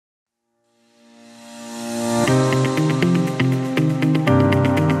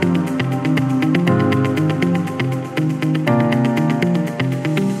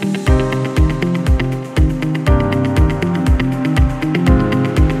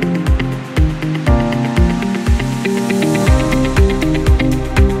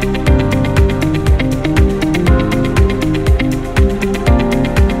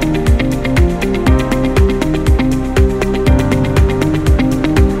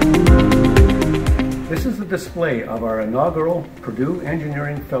display of our inaugural Purdue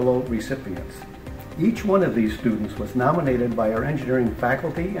Engineering Fellow recipients. Each one of these students was nominated by our engineering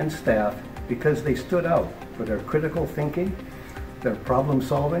faculty and staff because they stood out for their critical thinking, their problem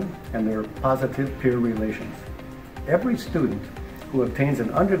solving, and their positive peer relations. Every student who obtains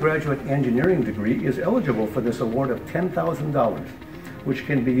an undergraduate engineering degree is eligible for this award of $10,000, which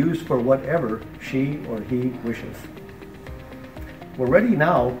can be used for whatever she or he wishes. We're ready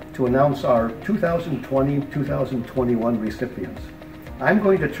now to announce our 2020-2021 recipients. I'm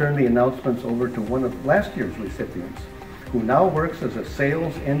going to turn the announcements over to one of last year's recipients, who now works as a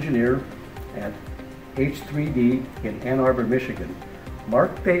sales engineer at H3D in Ann Arbor, Michigan,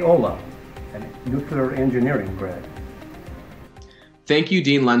 Mark Lundstrom, a nuclear engineering grad. Thank you,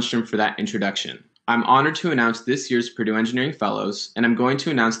 Dean Lundstrom, for that introduction. I'm honored to announce this year's Purdue Engineering Fellows, and I'm going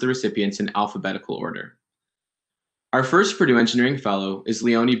to announce the recipients in alphabetical order. Our first Purdue Engineering Fellow is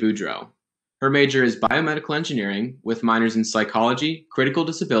Leonie Boudreau. Her major is biomedical engineering with minors in psychology, critical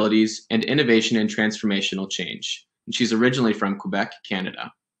disabilities, and innovation and transformational change. And she's originally from Quebec,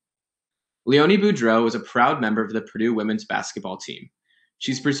 Canada. Leonie Boudreau is a proud member of the Purdue women's basketball team.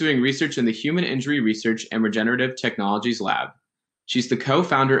 She's pursuing research in the Human Injury Research and Regenerative Technologies Lab. She's the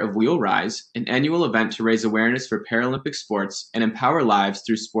co-founder of Wheel Rise, an annual event to raise awareness for Paralympic sports and empower lives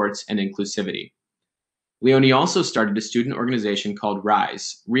through sports and inclusivity. Leonie also started a student organization called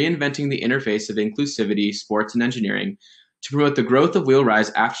RISE, reinventing the interface of inclusivity, sports, and engineering to promote the growth of Wheel Rise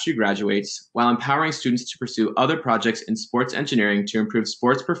after she graduates, while empowering students to pursue other projects in sports engineering to improve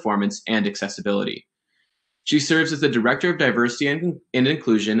sports performance and accessibility. She serves as the Director of Diversity and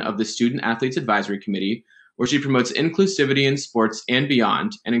Inclusion of the Student Athletes Advisory Committee, where she promotes inclusivity in sports and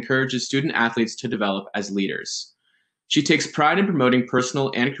beyond and encourages student athletes to develop as leaders. She takes pride in promoting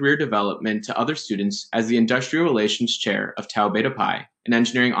personal and career development to other students as the Industrial Relations Chair of Tau Beta Pi, an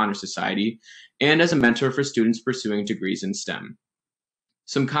engineering honor society, and as a mentor for students pursuing degrees in STEM.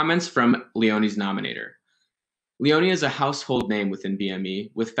 Some comments from Leonie's nominator. Leonie is a household name within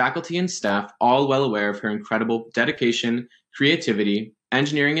BME, with faculty and staff all well aware of her incredible dedication, creativity,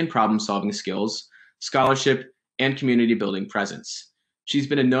 engineering and problem-solving skills, scholarship, and community-building presence. She's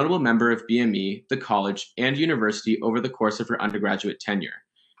been a notable member of BME, the college, and university over the course of her undergraduate tenure.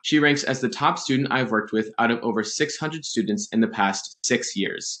 She ranks as the top student I've worked with out of over 600 students in the past 6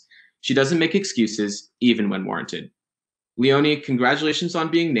 years. She doesn't make excuses, even when warranted. Leonie, congratulations on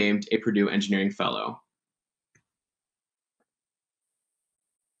being named a Purdue Engineering Fellow.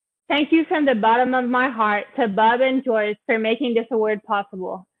 Thank you from the bottom of my heart to Bob and Joyce for making this award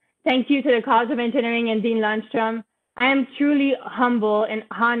possible. Thank you to the College of Engineering and Dean Lundstrom. I am truly humble and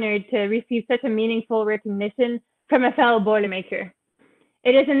honored to receive such a meaningful recognition from a fellow Boilermaker.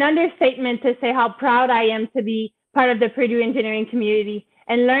 It is an understatement to say how proud I am to be part of the Purdue engineering community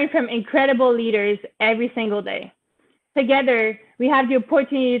and learn from incredible leaders every single day. Together, we have the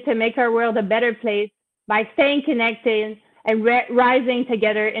opportunity to make our world a better place by staying connected and rising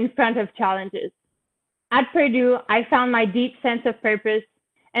together in front of challenges. At Purdue, I found my deep sense of purpose,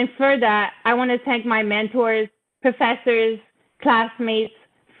 and for that, I want to thank my mentors, professors, classmates,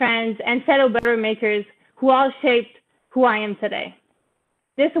 friends, and fellow Boilermakers who all shaped who I am today.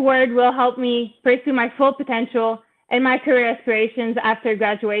 This award will help me pursue my full potential and my career aspirations after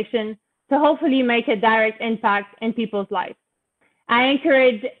graduation to hopefully make a direct impact in people's lives. I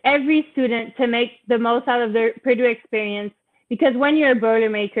encourage every student to make the most out of their Purdue experience because when you're a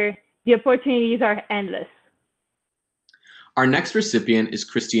Boilermaker, the opportunities are endless. Our next recipient is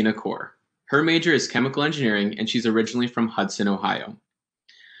Christina Kaur. Her major is chemical engineering, and she's originally from Hudson, Ohio.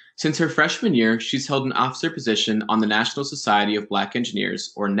 Since her freshman year, she's held an officer position on the National Society of Black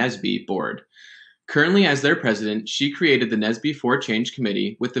Engineers, or NSBE, board. Currently, as their president, she created the NSBE for Change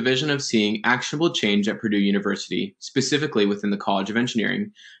Committee with the vision of seeing actionable change at Purdue University, specifically within the College of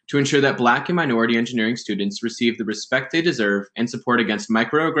Engineering, to ensure that Black and minority engineering students receive the respect they deserve and support against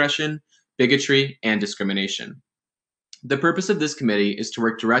microaggression, bigotry, and discrimination. The purpose of this committee is to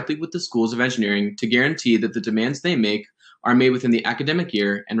work directly with the schools of engineering to guarantee that the demands they make are made within the academic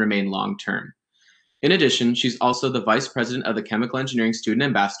year and remain long-term. In addition, she's also the vice president of the Chemical Engineering Student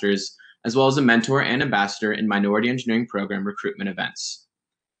Ambassadors, as well as a mentor and ambassador in minority engineering program recruitment events.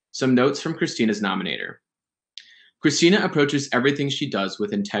 Some notes from Christina's nominator. Christina approaches everything she does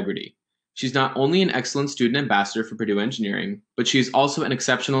with integrity. She's not only an excellent student ambassador for Purdue Engineering, but she is also an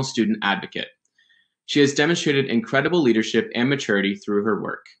exceptional student advocate. She has demonstrated incredible leadership and maturity through her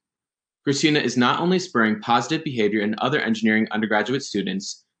work. Christina is not only spurring positive behavior in other engineering undergraduate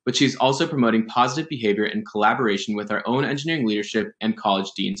students, but she's also promoting positive behavior in collaboration with our own engineering leadership and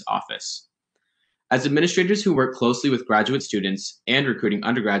college dean's office. As administrators who work closely with graduate students and recruiting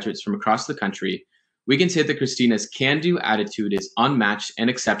undergraduates from across the country, We can say that Christina's can-do attitude is unmatched and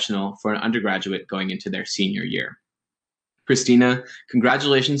exceptional for an undergraduate going into their senior year. Christina,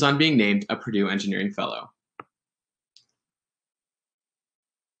 congratulations on being named a Purdue Engineering Fellow.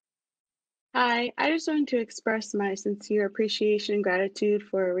 Hi, I just wanted to express my sincere appreciation and gratitude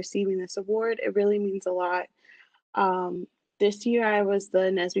for receiving this award. It really means a lot. This year I was the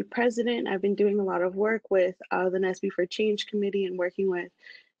NSBE president. I've been doing a lot of work with the NSBE for Change Committee and working with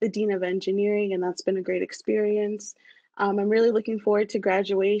the Dean of Engineering, and that's been a great experience. I'm really looking forward to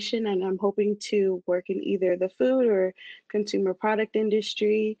graduation, and I'm hoping to work in either the food or consumer product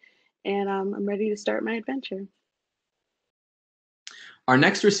industry, and I'm ready to start my adventure. Our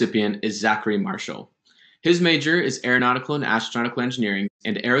next recipient is Zachary Marshall. His major is Aeronautical and Astronautical Engineering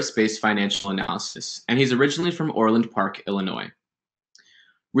and Aerospace Financial Analysis, and he's originally from Orland Park, Illinois.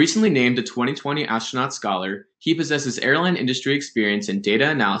 Recently named a 2020 Astronaut Scholar, he possesses airline industry experience in data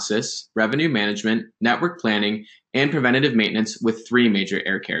analysis, revenue management, network planning, and preventative maintenance with 3 major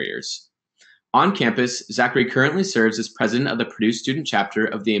air carriers. On campus, Zachary currently serves as president of the Purdue student chapter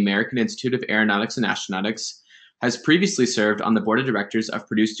of the American Institute of Aeronautics and Astronautics, has previously served on the board of directors of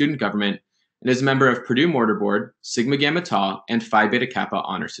Purdue Student Government, and is a member of Purdue Mortar Board, Sigma Gamma Tau, and Phi Beta Kappa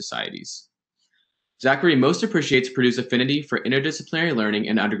honor societies. Zachary most appreciates Purdue's affinity for interdisciplinary learning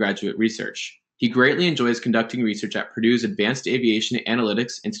and undergraduate research. He greatly enjoys conducting research at Purdue's Advanced Aviation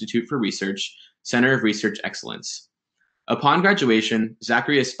Analytics Institute for Research, Center of Research Excellence. Upon graduation,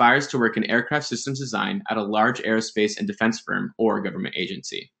 Zachary aspires to work in aircraft systems design at a large aerospace and defense firm or government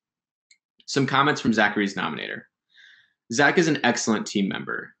agency. Some comments from Zachary's nominator. Zach is an excellent team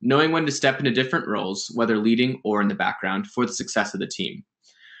member, knowing when to step into different roles, whether leading or in the background, for the success of the team.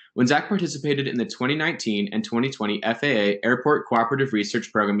 When Zach participated in the 2019 and 2020 FAA Airport Cooperative Research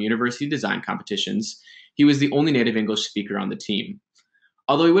Program University Design competitions, he was the only native English speaker on the team.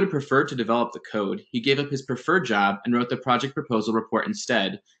 Although he would have preferred to develop the code, he gave up his preferred job and wrote the project proposal report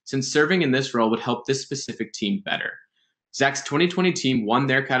instead, since serving in this role would help this specific team better. Zach's 2020 team won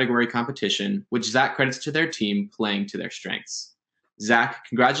their category competition, which Zach credits to their team playing to their strengths. Zach,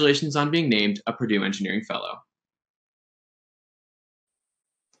 congratulations on being named a Purdue Engineering Fellow.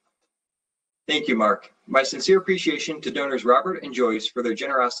 Thank you, Mark. My sincere appreciation to donors Robert and Joyce for their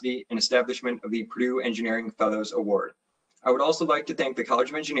generosity in establishment of the Purdue Engineering Fellows Award. I would also like to thank the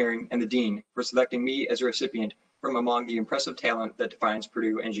College of Engineering and the Dean for selecting me as a recipient from among the impressive talent that defines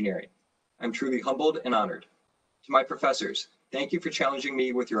Purdue Engineering. I'm truly humbled and honored. To my professors, thank you for challenging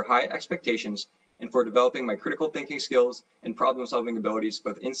me with your high expectations and for developing my critical thinking skills and problem-solving abilities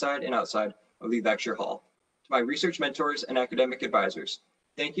both inside and outside of the lecture hall. To my research mentors and academic advisors,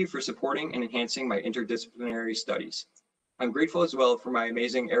 thank you for supporting and enhancing my interdisciplinary studies. I'm grateful as well for my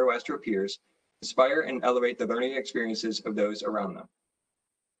amazing AeroAstro peers, inspire and elevate the learning experiences of those around them.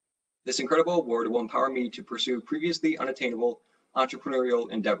 This incredible award will empower me to pursue previously unattainable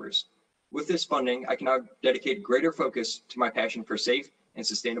entrepreneurial endeavors. With this funding, I can now dedicate greater focus to my passion for safe and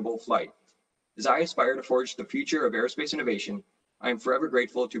sustainable flight. As I aspire to forge the future of aerospace innovation, I am forever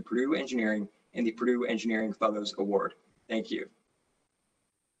grateful to Purdue Engineering and the Purdue Engineering Fellows Award. Thank you.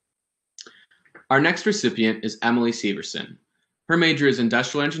 Our next recipient is Emily Severson. Her major is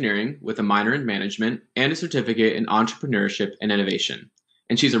industrial engineering with a minor in management and a certificate in entrepreneurship and innovation,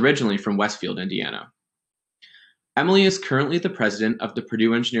 and she's originally from Westfield, Indiana. Emily is currently the president of the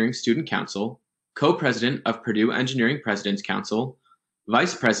Purdue Engineering Student Council, co-president of Purdue Engineering President's Council,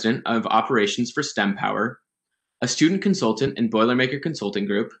 vice president of operations for STEM Power, a student consultant in Boilermaker Consulting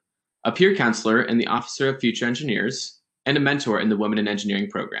Group, a peer counselor in the Officer of Future Engineers, and a mentor in the Women in Engineering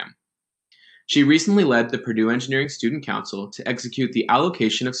program. She recently led the Purdue Engineering Student Council to execute the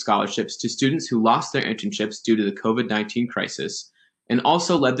allocation of scholarships to students who lost their internships due to the COVID-19 crisis, and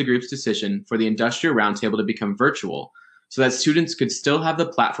also led the group's decision for the Industrial Roundtable to become virtual so that students could still have the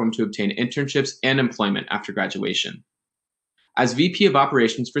platform to obtain internships and employment after graduation. As VP of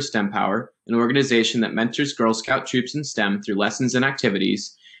Operations for STEM Power, an organization that mentors Girl Scout troops in STEM through lessons and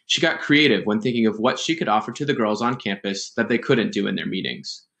activities, she got creative when thinking of what she could offer to the girls on campus that they couldn't do in their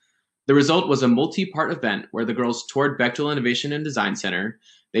meetings. The result was a multi-part event where the girls toured Bechtel Innovation and Design Center,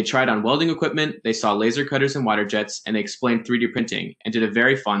 they tried on welding equipment, they saw laser cutters and water jets, and they explained 3D printing and did a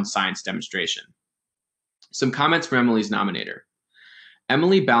very fun science demonstration. Some comments from Emily's nominator.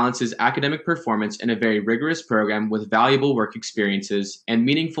 Emily balances academic performance in a very rigorous program with valuable work experiences and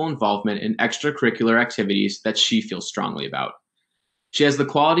meaningful involvement in extracurricular activities that she feels strongly about. She has the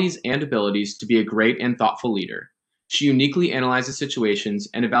qualities and abilities to be a great and thoughtful leader. She uniquely analyzes situations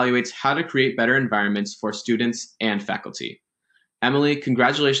and evaluates how to create better environments for students and faculty. Emily,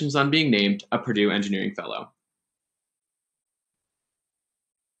 congratulations on being named a Purdue Engineering Fellow.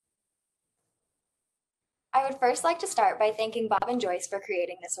 I would first like to start by thanking Bob and Joyce for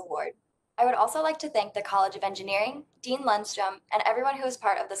creating this award. I would also like to thank the College of Engineering, Dean Lundstrom, and everyone who was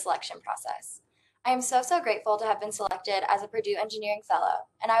part of the selection process. I am so grateful to have been selected as a Purdue Engineering Fellow,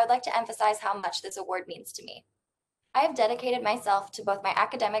 and I would like to emphasize how much this award means to me. I have dedicated myself to both my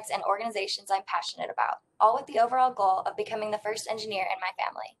academics and organizations I'm passionate about, all with the overall goal of becoming the first engineer in my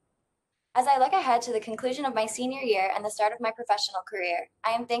family. As I look ahead to the conclusion of my senior year and the start of my professional career,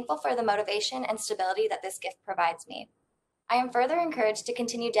 I am thankful for the motivation and stability that this gift provides me. I am further encouraged to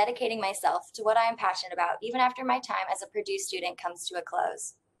continue dedicating myself to what I am passionate about even after my time as a Purdue student comes to a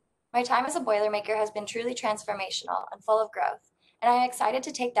close. My time as a Boilermaker has been truly transformational and full of growth, and I am excited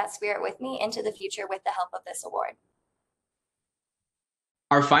to take that spirit with me into the future with the help of this award.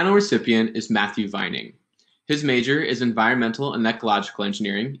 Our final recipient is Matthew Vining. His major is Environmental and Ecological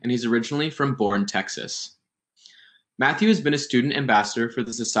Engineering, and he's originally from Bourne, Texas. Matthew has been a student ambassador for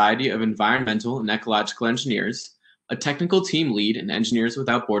the Society of Environmental and Ecological Engineers, a technical team lead in Engineers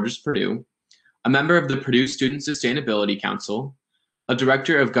Without Borders Purdue, a member of the Purdue Student Sustainability Council, a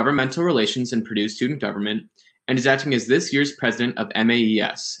director of governmental relations in Purdue Student Government, and is acting as this year's president of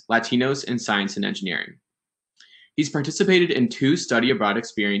MAES, Latinos in Science and Engineering. He's participated in 2 study abroad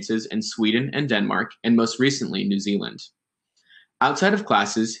experiences in Sweden and Denmark, and most recently, New Zealand. Outside of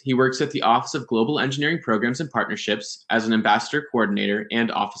classes, he works at the Office of Global Engineering Programs and Partnerships as an ambassador coordinator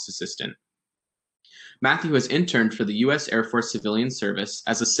and office assistant. Matthew has interned for the U.S. Air Force Civilian Service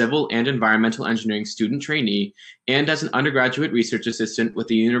as a civil and environmental engineering student trainee and as an undergraduate research assistant with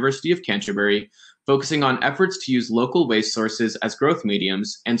the University of Canterbury, focusing on efforts to use local waste sources as growth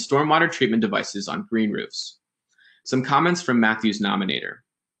mediums and stormwater treatment devices on green roofs. Some comments from Matthew's nominator.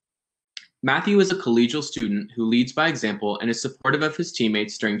 Matthew is a collegial student who leads by example and is supportive of his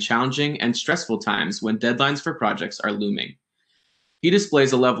teammates during challenging and stressful times when deadlines for projects are looming. He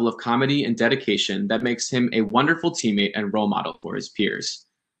displays a level of comedy and dedication that makes him a wonderful teammate and role model for his peers.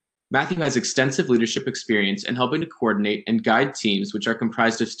 Matthew has extensive leadership experience in helping to coordinate and guide teams which are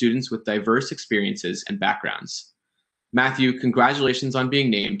comprised of students with diverse experiences and backgrounds. Matthew, congratulations on being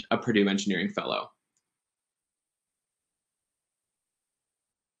named a Purdue Engineering Fellow.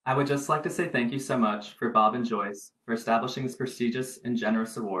 I would just like to say thank you so much for Bob and Joyce for establishing this prestigious and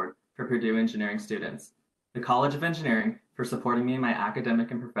generous award for Purdue engineering students, the College of Engineering for supporting me in my academic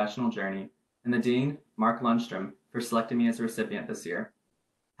and professional journey, and the Dean, Mark Lundstrom, for selecting me as a recipient this year.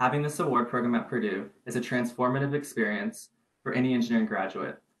 Having this award program at Purdue is a transformative experience for any engineering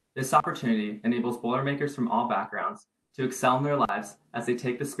graduate. This opportunity enables Boilermakers from all backgrounds to excel in their lives as they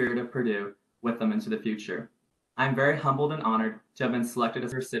take the spirit of Purdue with them into the future. I am very humbled and honored to have been selected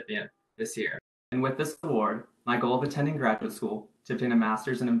as a recipient this year. And with this award, my goal of attending graduate school to obtain a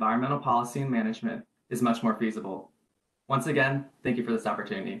master's in environmental policy and management is much more feasible. Once again, thank you for this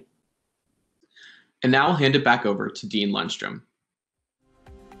opportunity. And now I'll hand it back over to Dean Lundstrom.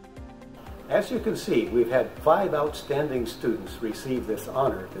 As you can see, we've had 5 outstanding students receive this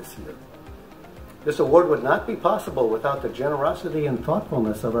honor this year. This award would not be possible without the generosity and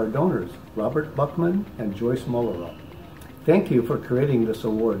thoughtfulness of our donors, Robert Buckman and Joyce Mollerup. Thank you for creating this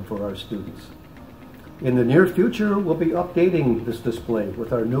award for our students. In the near future, we'll be updating this display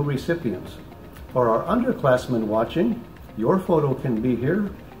with our new recipients. For our underclassmen watching, your photo can be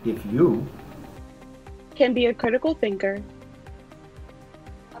here if you can be a critical thinker,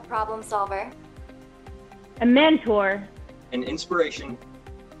 A problem solver, a mentor, an inspiration,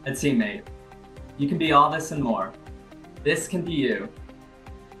 A teammate. You can be all this and more. This can be you.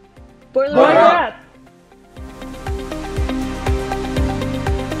 Mollerup.